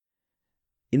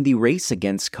In the race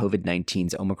against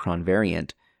COVID-19's Omicron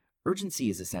variant, urgency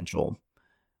is essential.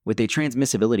 With a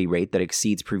transmissibility rate that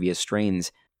exceeds previous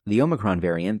strains, the Omicron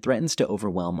variant threatens to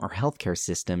overwhelm our healthcare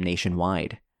system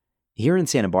nationwide. Here in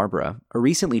Santa Barbara, a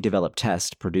recently developed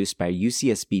test produced by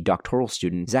UCSB doctoral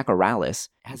student Zach Orales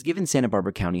has given Santa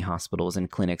Barbara County hospitals and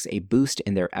clinics a boost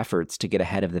in their efforts to get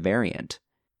ahead of the variant.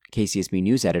 KCSB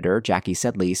News editor Jackie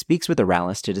Sedley speaks with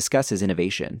Orales to discuss his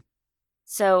innovation.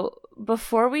 So,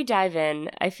 before we dive in,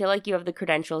 I feel like you have the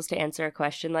credentials to answer a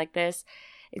question like this.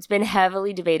 It's been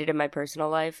heavily debated in my personal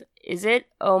life. Is it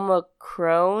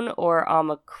Omicron or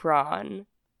Omicron?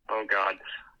 Oh, God.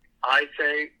 I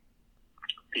say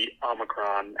the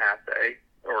Omicron assay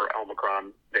or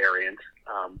Omicron variant,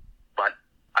 but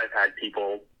I've had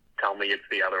people tell me it's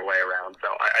the other way around, so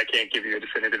I can't give you a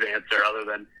definitive answer other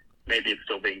than maybe it's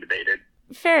still being debated.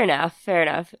 Fair enough.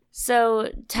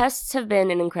 So, tests have been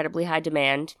in incredibly high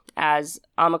demand as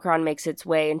Omicron makes its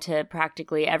way into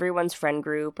practically everyone's friend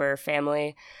group or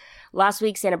family. Last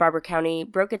week, Santa Barbara County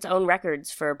broke its own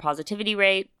records for positivity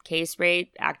rate, case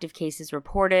rate, active cases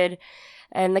reported,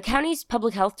 and the county's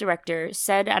public health director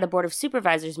said at a Board of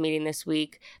Supervisors meeting this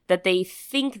week that they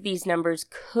think these numbers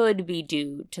could be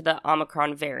due to the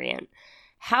Omicron variant.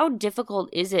 How difficult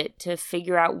is it to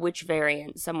figure out which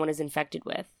variant someone is infected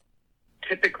with?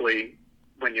 Typically,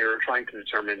 when you're trying to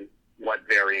determine what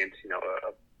variant,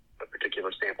 a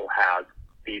particular sample has,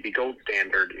 the gold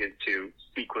standard is to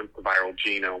sequence the viral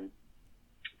genome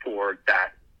for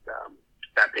that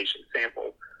patient's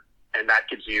sample, and that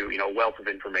gives you, a wealth of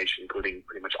information, including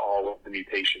pretty much all of the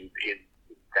mutations in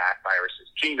that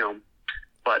virus's genome.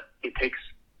 But it takes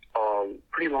a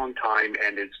pretty long time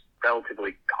and is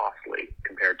relatively costly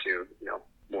compared to,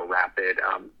 more rapid,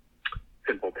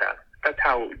 simple tests. That's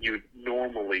how you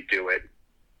normally do it.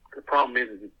 The problem is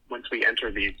once we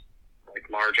enter these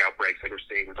large outbreaks like we're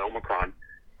seeing with Omicron,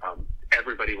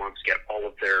 everybody wants to get all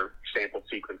of their sample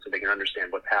sequence so they can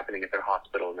understand what's happening at their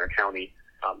hospital in their county,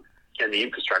 and the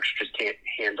infrastructure just can't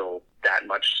handle that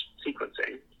much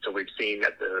sequencing. So we've seen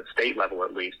at the state level,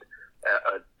 at least,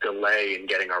 a delay in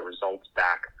getting our results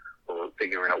back or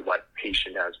figuring out what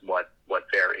patient has what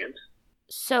variant.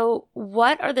 So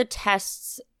what are the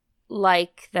tests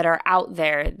that are out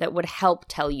there that would help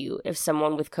tell you if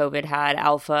someone with COVID had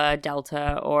Alpha,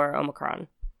 Delta, or Omicron?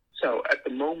 So at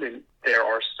the moment, there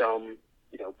are some,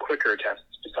 quicker tests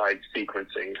besides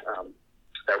sequencing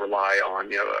that rely on,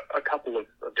 a couple of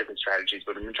different strategies,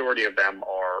 but the majority of them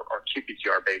are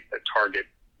qPCR based that target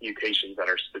mutations that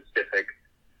are specific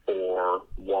for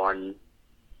one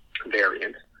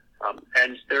variant.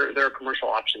 And there are commercial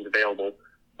options available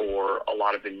for a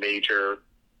lot of the major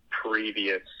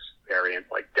previous variants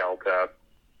like Delta,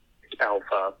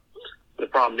 Alpha. The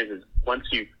problem is once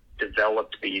you've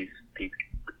developed these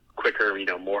quicker,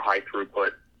 more high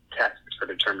throughput tests for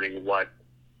determining what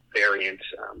variant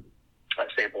a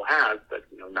sample has, but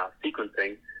not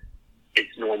sequencing,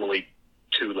 it's normally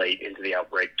too late into the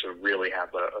outbreak to really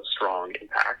have a strong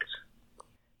impact.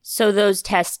 So those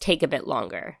tests take a bit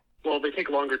longer. Well, they take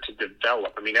longer to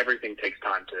develop. Everything takes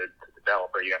time to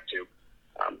develop, or you have to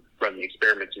run the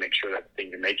experiment to make sure that the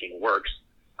thing you're making works.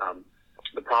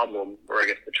 The problem, or I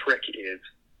guess the trick, is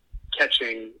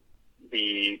catching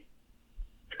the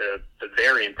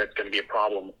variant that's going to be a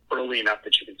problem early enough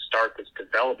that you can start this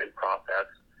development process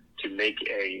to make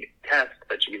a test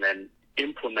that you can then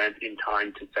implement in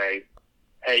time to say,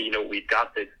 hey, we've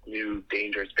got this new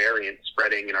dangerous variant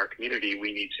spreading in our community.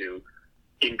 We need to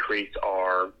increase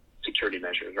our security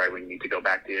measures, right? We need to go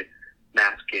back to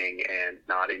masking and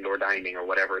not indoor dining or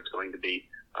whatever it's going to be.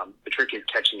 The trick is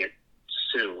catching it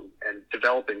soon and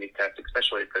developing these tests,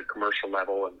 especially at the commercial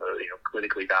level and the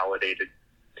clinically validated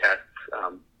tests,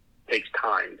 takes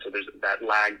time. So there's that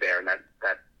lag there, and that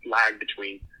lag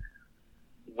between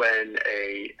when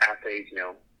a assay is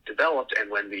developed and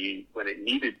when it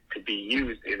needed to be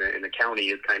used in a county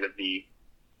is kind of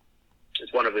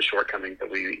it's one of the shortcomings that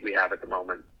we have at the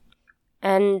moment.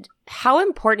 And how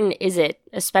important is it,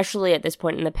 especially at this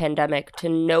point in the pandemic, to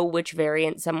know which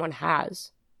variant someone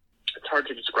has? It's hard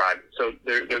to describe. So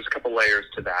there's a couple layers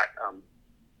to that.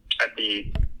 At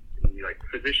the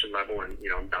physician level, and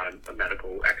I'm not a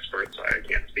medical expert, so I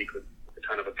can't speak with a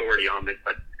ton of authority on this,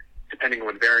 but depending on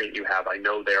what variant you have, I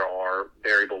know there are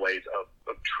variable ways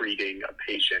of treating a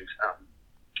patient.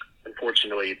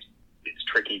 Unfortunately, it's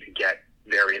tricky to get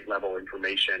variant level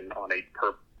information on a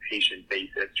per patient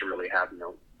basis to really have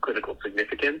clinical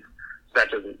significance. So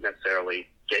that doesn't necessarily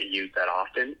get used that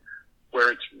often.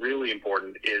 Where it's really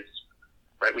important is,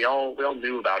 right, we all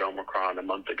knew about Omicron a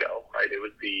month ago, right? It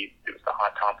was the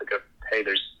hot topic of, hey,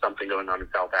 there's something going on in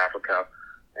South Africa.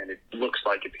 and it looks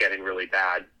like it's getting really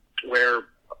bad. Where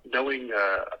knowing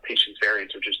a patient's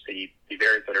variants, or just the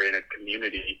variants that are in a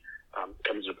community,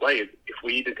 comes into play is if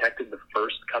we detected the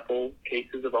first couple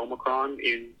cases of Omicron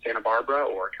in Santa Barbara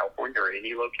or California or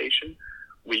any location,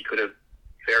 we could have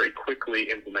very quickly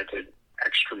implemented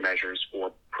extra measures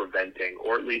for preventing,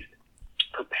 or at least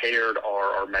prepared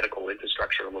our medical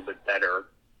infrastructure a little bit better.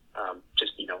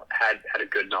 Had a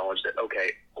good knowledge that,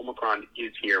 okay, Omicron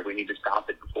is here. We need to stop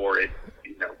it before it,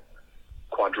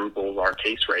 quadruples our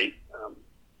case rate,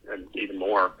 and even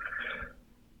more.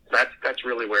 That's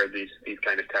really where these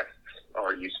kind of tests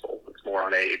are useful. It's more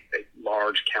on a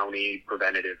large county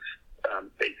preventative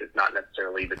basis, not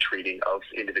necessarily the treating of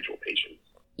individual patients.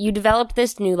 You developed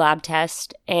this new lab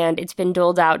test, and it's been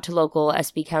doled out to local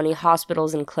SB County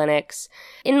hospitals and clinics.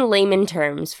 In layman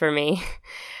terms for me,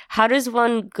 how does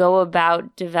one go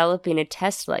about developing a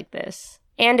test like this?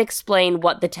 And explain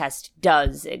what the test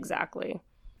does exactly.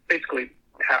 Basically,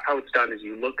 how it's done is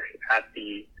you look at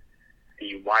the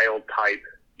wild type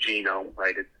genome,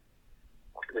 right? It's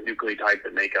the nucleotides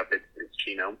that make up its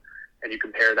genome, and you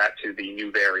compare that to the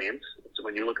new variants. So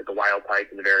when you look at the wild type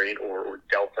and the variant, or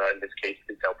Delta, in this case,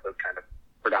 the Delta is kind of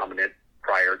predominant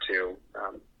prior to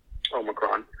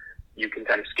Omicron, you can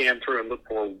kind of scan through and look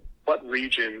for what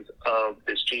regions of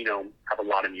this genome have a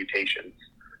lot of mutations.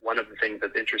 One of the things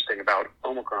that's interesting about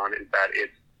Omicron is that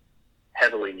it's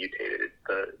heavily mutated.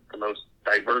 It's the most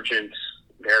divergent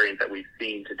variant that we've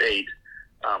seen to date,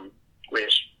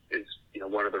 which is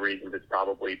one of the reasons it's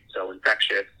probably so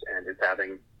infectious and is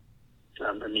having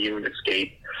immune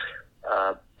escape.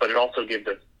 But it also gives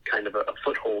us kind of a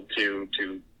foothold to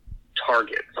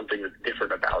target something that's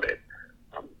different about it.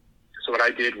 So what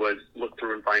I did was look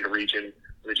through and find a region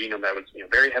of the genome that was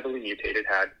very heavily mutated,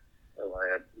 had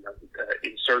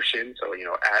insertion, so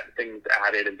things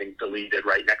added and things deleted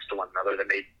right next to one another that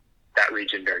made that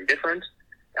region very different.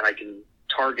 And I can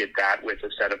target that with a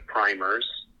set of primers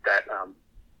that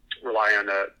rely on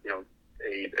a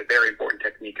very important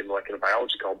technique in molecular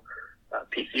biology called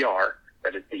PCR,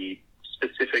 that is the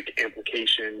specific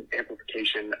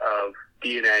amplification of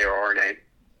DNA or RNA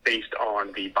based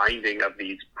on the binding of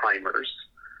these primers.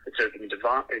 And so if you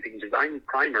can design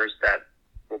primers that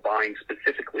will bind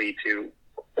specifically to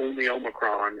only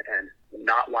Omicron and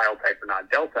not wild type or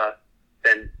not Delta,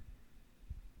 then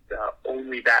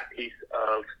only that piece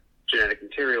of genetic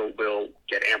material will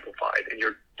get amplified, and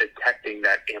you're detecting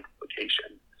that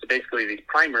amplification. So basically, these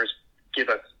primers give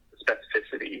us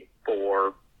specificity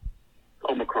for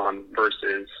Omicron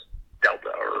versus Delta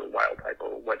or wild type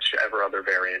or whichever other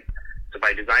variant. So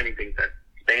by designing things that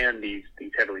span these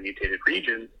heavily mutated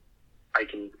regions, I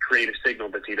can create a signal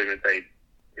that's either going to say,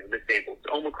 this sample is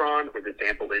Omicron, or this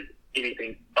sample is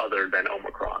anything other than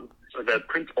Omicron. So the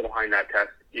principle behind that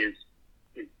test is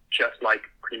just like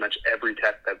pretty much every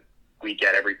test that we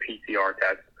get, every PCR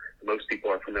test most people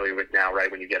are familiar with now,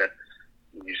 right? When you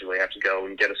usually have to go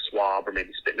and get a swab or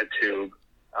maybe spit in a tube.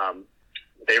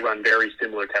 They run very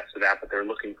similar tests to that, but they're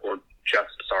looking for just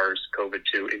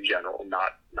SARS-CoV-2 in general,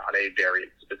 not a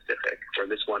variant specific. Where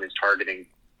this one is targeting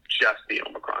just the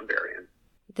Omicron variant.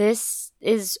 This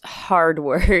is hard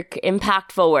work,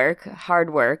 impactful work,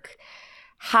 hard work.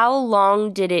 How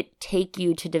long did it take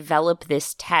you to develop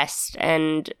this test,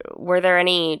 and were there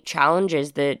any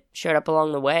challenges that showed up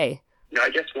along the way? I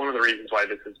guess one of the reasons why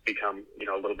this has become,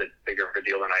 a little bit bigger of a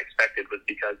deal than I expected was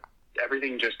because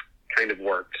everything just kind of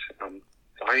worked.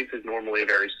 Science is normally a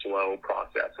very slow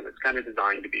process, and it's kind of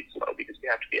designed to be slow because we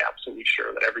have to be absolutely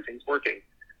sure that everything's working.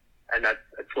 And that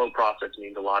a slow process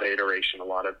means a lot of iteration, a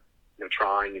lot of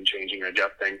trying and changing and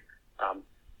adjusting.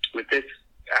 With this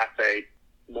assay,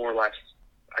 more or less,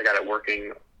 I got it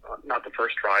working, not the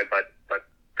first try, but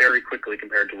very quickly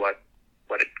compared to what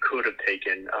it could have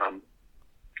taken.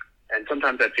 And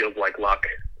sometimes that feels like luck.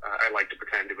 I like to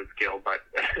pretend it was skill, but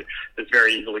this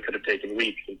very easily could have taken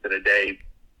weeks instead of days.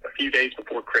 A few days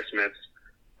before Christmas,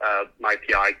 my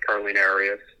PI, Carolina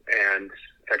Arias, and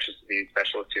infectious disease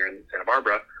specialist here in Santa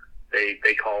Barbara,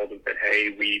 they called and said,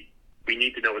 hey, we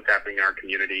need to know what's happening in our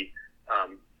community.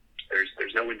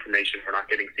 There's no information. We're not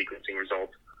getting sequencing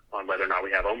results on whether or not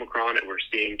we have Omicron, and we're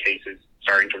seeing cases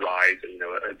starting to rise in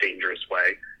a dangerous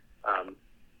way.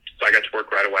 So I got to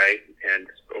work right away, and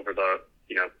over the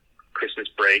Christmas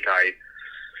break, I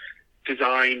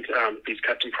designed these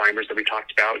custom primers that we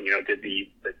talked about. Did the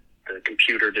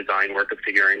computer design work of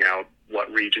figuring out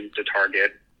what regions to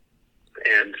target,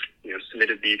 and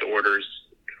submitted these orders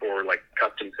for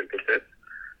custom synthesis.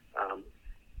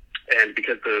 And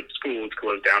because the school was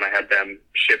closed down, I had them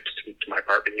shipped to my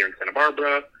apartment here in Santa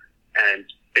Barbara. And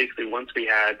basically, once we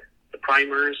had the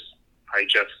primers, I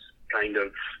just kind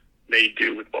of made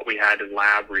do with what we had in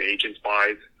lab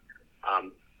reagents-wise,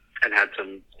 and had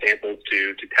some samples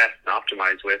to test and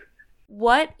optimize with.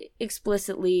 What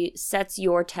explicitly sets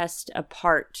your test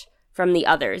apart from the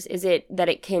others? Is it that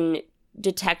it can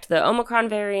detect the Omicron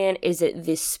variant? Is it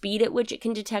the speed at which it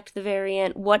can detect the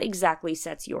variant? What exactly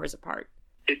sets yours apart?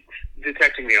 It's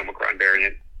detecting the Omicron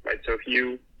variant, right? So if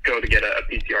you go to get a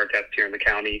PCR test here in the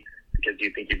county because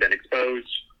you think you've been exposed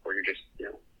or you're just,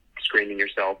 screening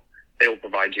yourself, they will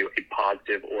provide you a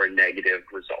positive or a negative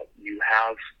result. You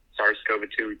have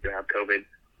SARS-CoV-2, you have COVID,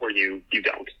 or you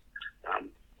don't.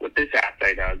 What this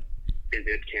assay does is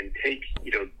it can take,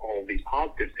 all of these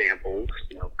positive samples,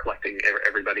 collecting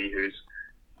everybody who's,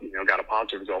 got a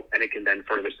positive result, and it can then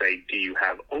further say, do you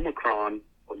have Omicron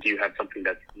or do you have something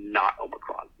that's not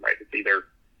Omicron, right? It's either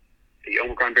the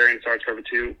Omicron variant of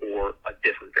SARS-CoV-2 or a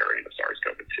different variant of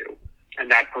SARS-CoV-2. And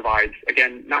that provides,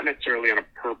 again, not necessarily on a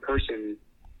per person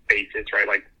basis, right?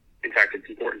 Like, in fact, it's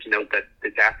important to note that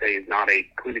this assay is not a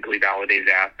clinically validated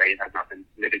assay. It has not been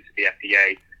submitted to the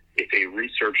FDA. It's a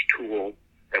research tool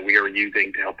that we are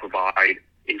using to help provide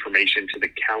information to the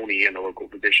county and the local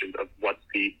physicians of what's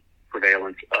the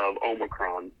prevalence of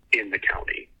Omicron in the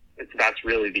county. And so that's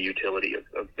really the utility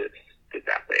of this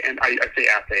assay. And I say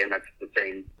assay, and that's the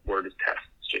same word as test.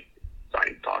 It's just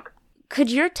science talk. Could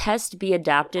your test be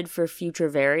adapted for future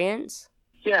variants?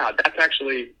 Yeah, that's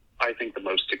actually, I think, the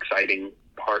most exciting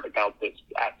part about this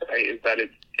assay is that it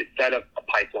set up a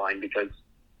pipeline, because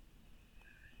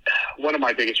one of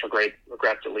my biggest regrets,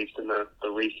 at least in the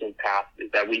recent past,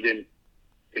 is that we didn't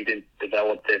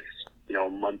develop this, a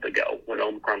month ago when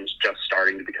Omicron was just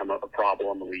starting to become a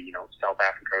problem. We, South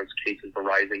Africa's cases were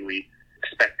rising. We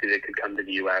expected it could come to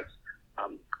the U.S.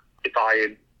 If I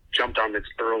had jumped on this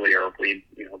earlier, if we,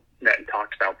 met and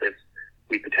talked about this,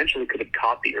 we potentially could have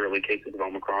caught the early cases of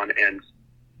Omicron and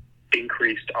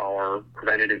increased our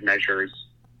preventative measures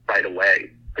right away.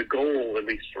 The goal, at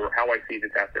least for how I see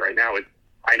this assay right now, is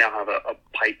I now have a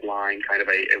pipeline, kind of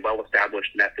a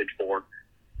well-established method for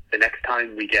the next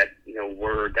time we get,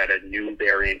 word that a new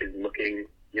variant is looking,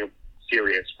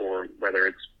 serious, for whether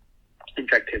it's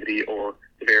infectivity or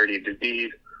severity of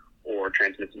disease or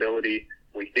transmissibility.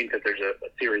 We think that there's a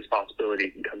serious possibility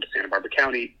it can come to Santa Barbara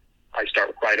County. I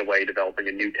start right away developing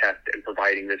a new test and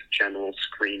providing this general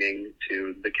screening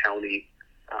to the county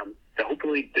to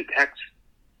hopefully detect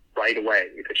right away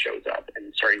if it shows up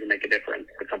and starting to make a difference.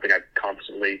 It's something I'm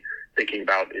constantly thinking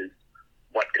about, is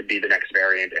what could be the next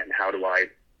variant and how do I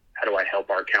help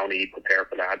our county prepare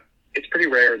for that. It's pretty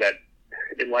rare that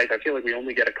in life, I feel like we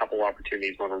only get a couple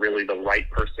opportunities when we're really the right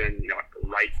person, at the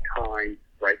right time,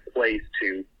 right place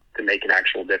to make an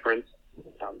actual difference.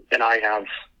 And I have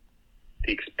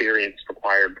the experience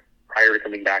required prior to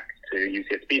coming back to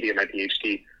UCSB to get my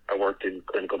PhD. I worked in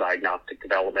clinical diagnostic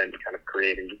development, kind of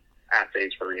creating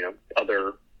assays for,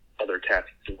 other tests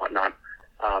and whatnot.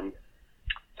 So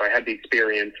I had the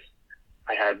experience.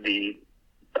 I had the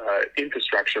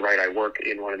infrastructure, right? I work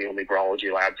in one of the only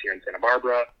virology labs here in Santa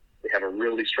Barbara. We have a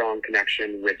really strong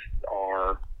connection with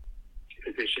our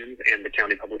physicians and the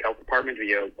county public health department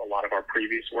via a lot of our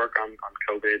previous work on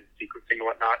COVID sequencing and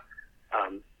whatnot.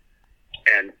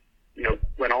 And,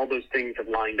 when all those things have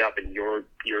lined up and you're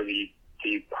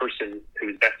the person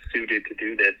who's best suited to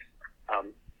do this,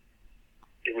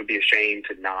 it would be a shame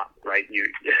to not, right?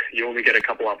 You only get a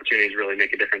couple opportunities to really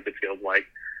make a difference, it feels like.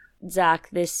 Zach,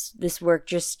 this work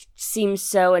just seems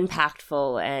so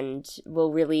impactful and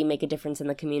will really make a difference in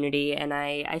the community. And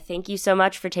I thank you so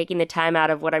much for taking the time out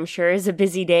of what I'm sure is a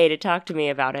busy day to talk to me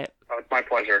about it. Oh, it's my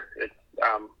pleasure. It's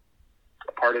a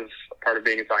part of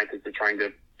being a scientist is trying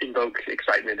to invoke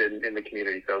excitement in the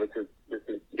community. So this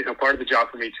is part of the job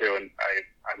for me too. And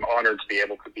I'm honored to be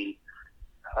able to be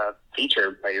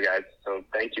featured by you guys. So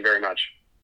thank you very much.